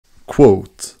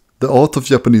Quote, "The art of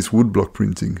Japanese woodblock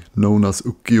printing, known as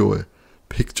ukiyo-e,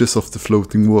 pictures of the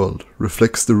floating world,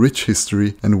 reflects the rich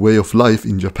history and way of life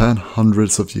in Japan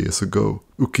hundreds of years ago.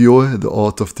 Ukiyo-e, the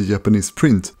art of the Japanese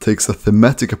print, takes a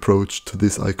thematic approach to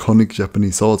this iconic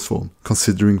Japanese art form,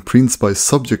 considering prints by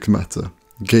subject matter,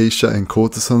 geisha and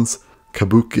courtesans,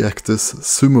 kabuki actors,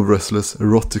 sumo wrestlers,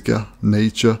 erotica,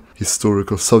 nature,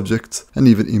 historical subjects, and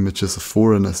even images of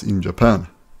foreigners in Japan."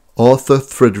 Author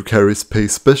Frederick Harris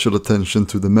pays special attention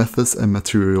to the methods and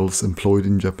materials employed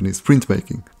in Japanese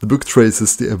printmaking. The book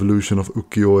traces the evolution of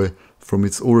ukiyo-e from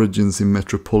its origins in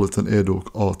metropolitan Edo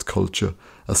art culture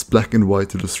as black and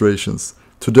white illustrations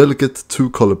to delicate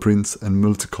two-color prints and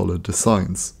multicolored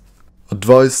designs.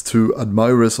 Advice to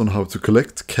admirers on how to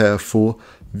collect, care for,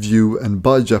 view and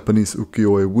buy Japanese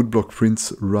ukiyo-e woodblock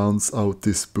prints rounds out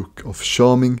this book of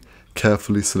charming,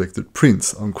 carefully selected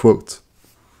prints, unquote.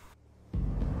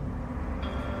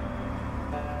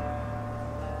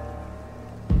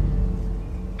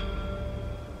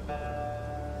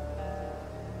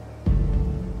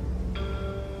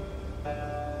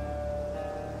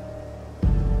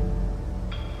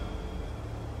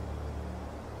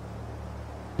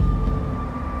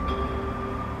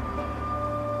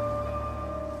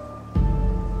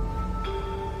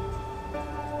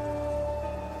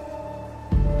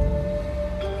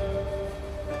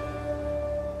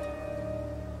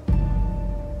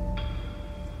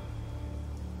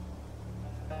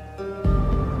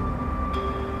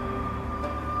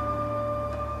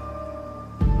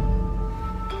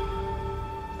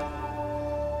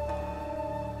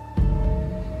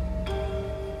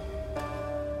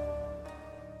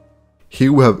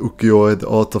 Here we have Ukiyo-e, the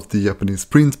art of the Japanese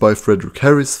print by Frederick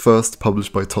Harris, first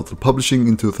published by Tuttle Publishing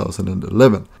in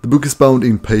 2011. The book is bound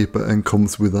in paper and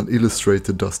comes with an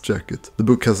illustrated dust jacket. The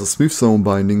book has a Smyth-sewn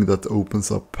binding that opens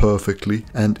up perfectly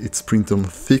and it's printed on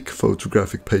thick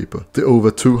photographic paper. The over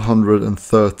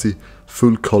 230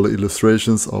 full-color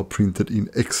illustrations are printed in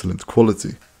excellent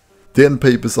quality. The end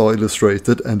papers are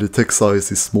illustrated and the text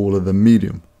size is smaller than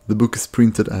medium. The book is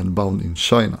printed and bound in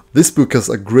China. This book has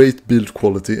a great build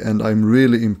quality and I'm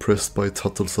really impressed by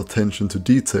Tuttle's attention to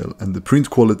detail and the print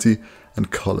quality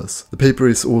and colors. The paper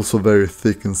is also very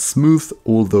thick and smooth,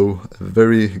 although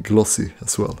very glossy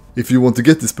as well. If you want to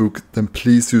get this book, then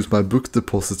please use my book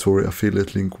depository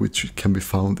affiliate link, which can be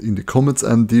found in the comments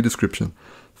and the description.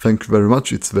 Thank you very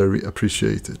much, it's very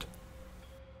appreciated.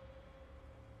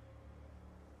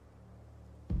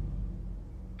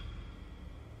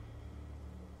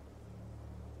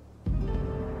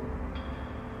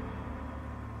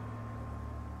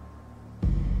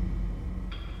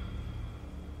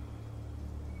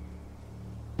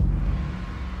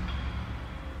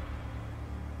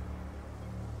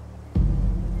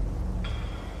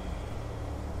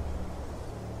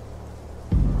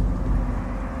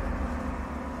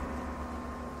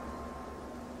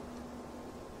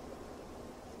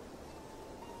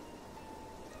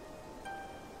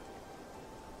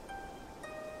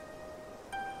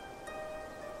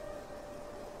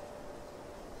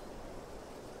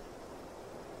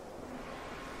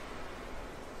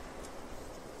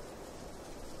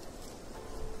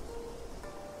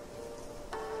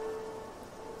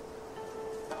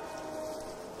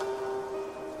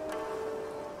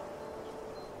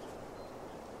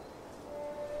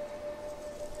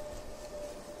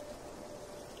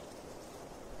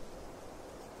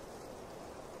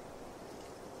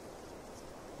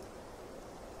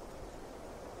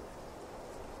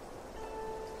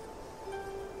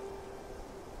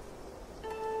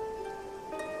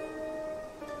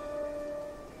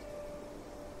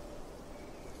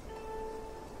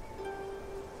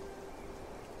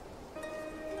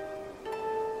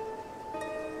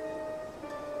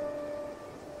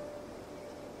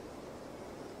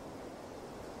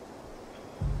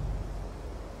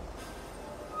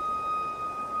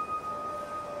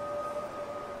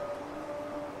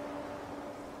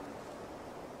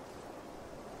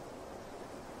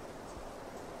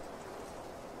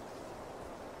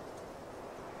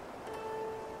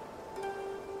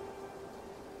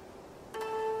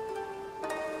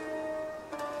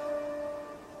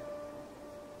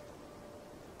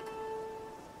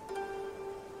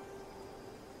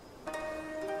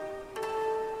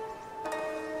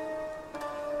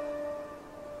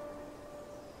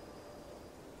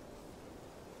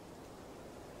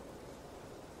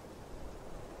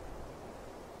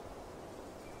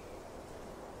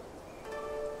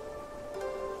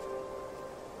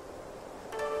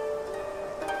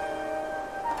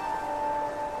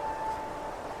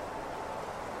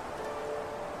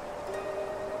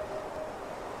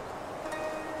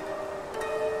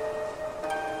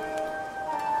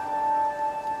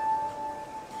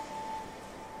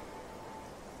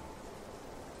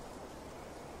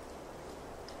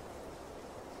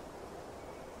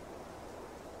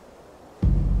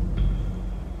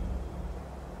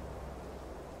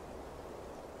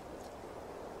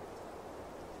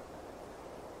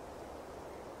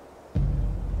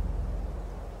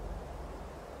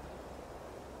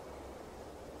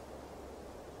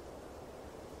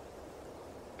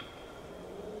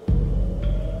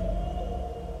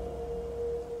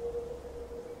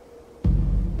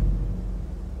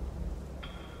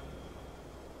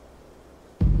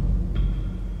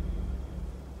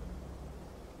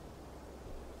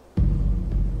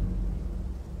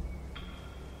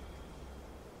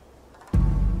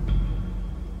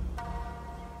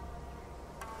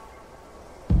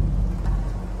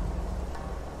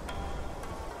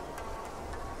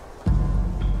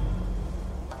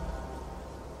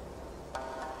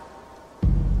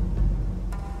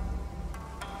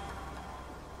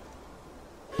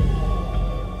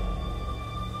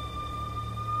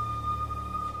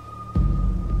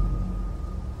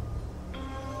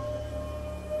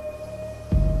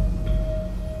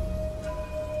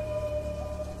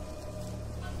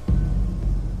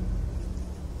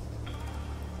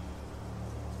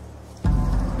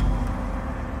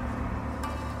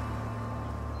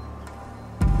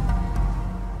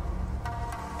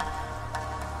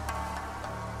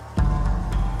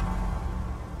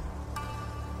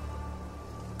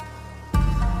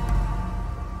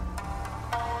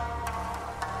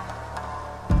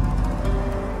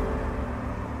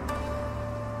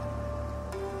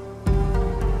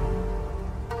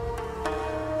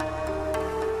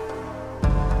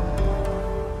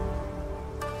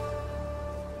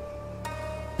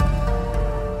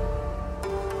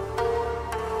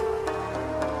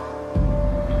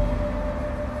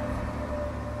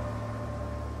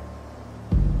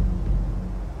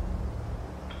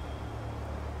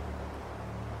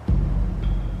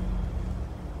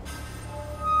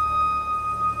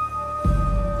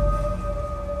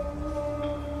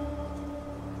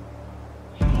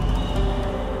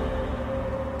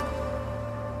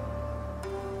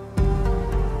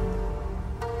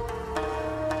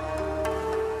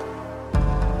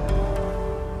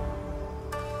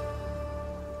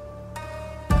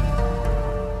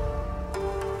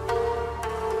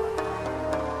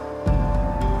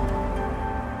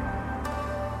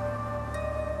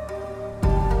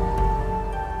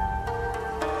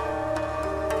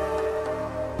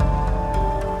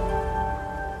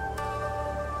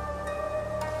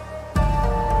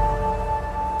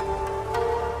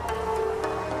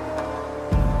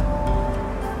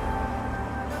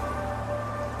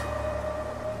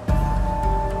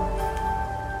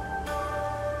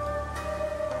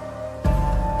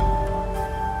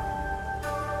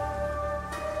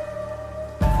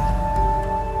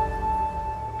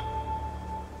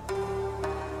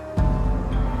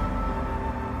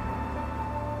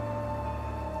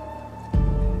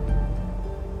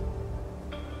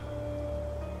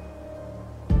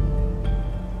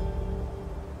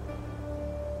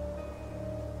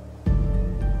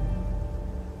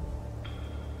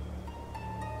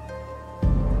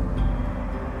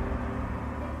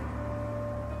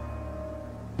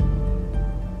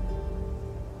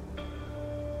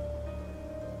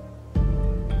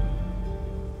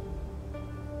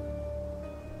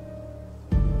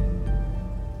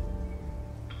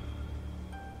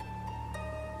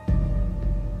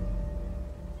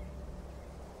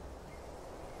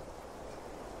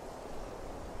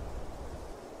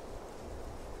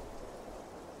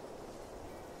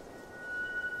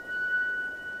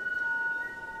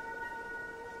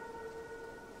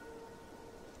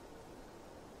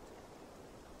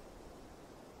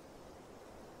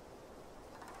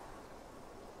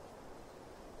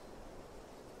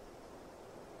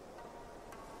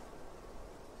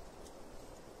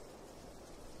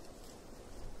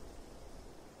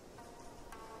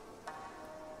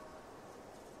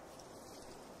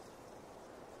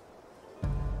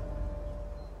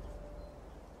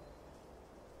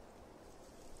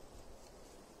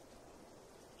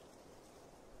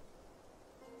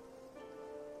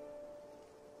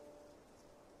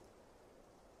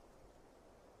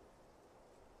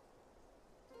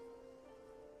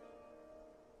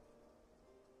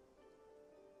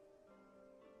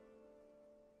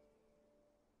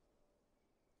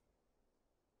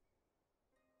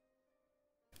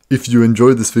 If you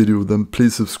enjoyed this video, then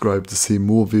please subscribe to see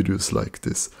more videos like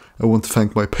this. I want to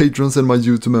thank my patrons and my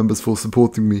YouTube members for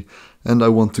supporting me, and I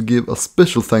want to give a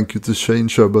special thank you to Shane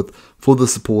Sherbert for the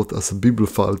support as a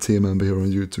Bibliophile tier member here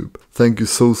on YouTube. Thank you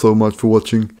so much for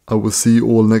watching. I will see you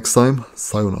all next time.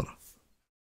 Sayonara.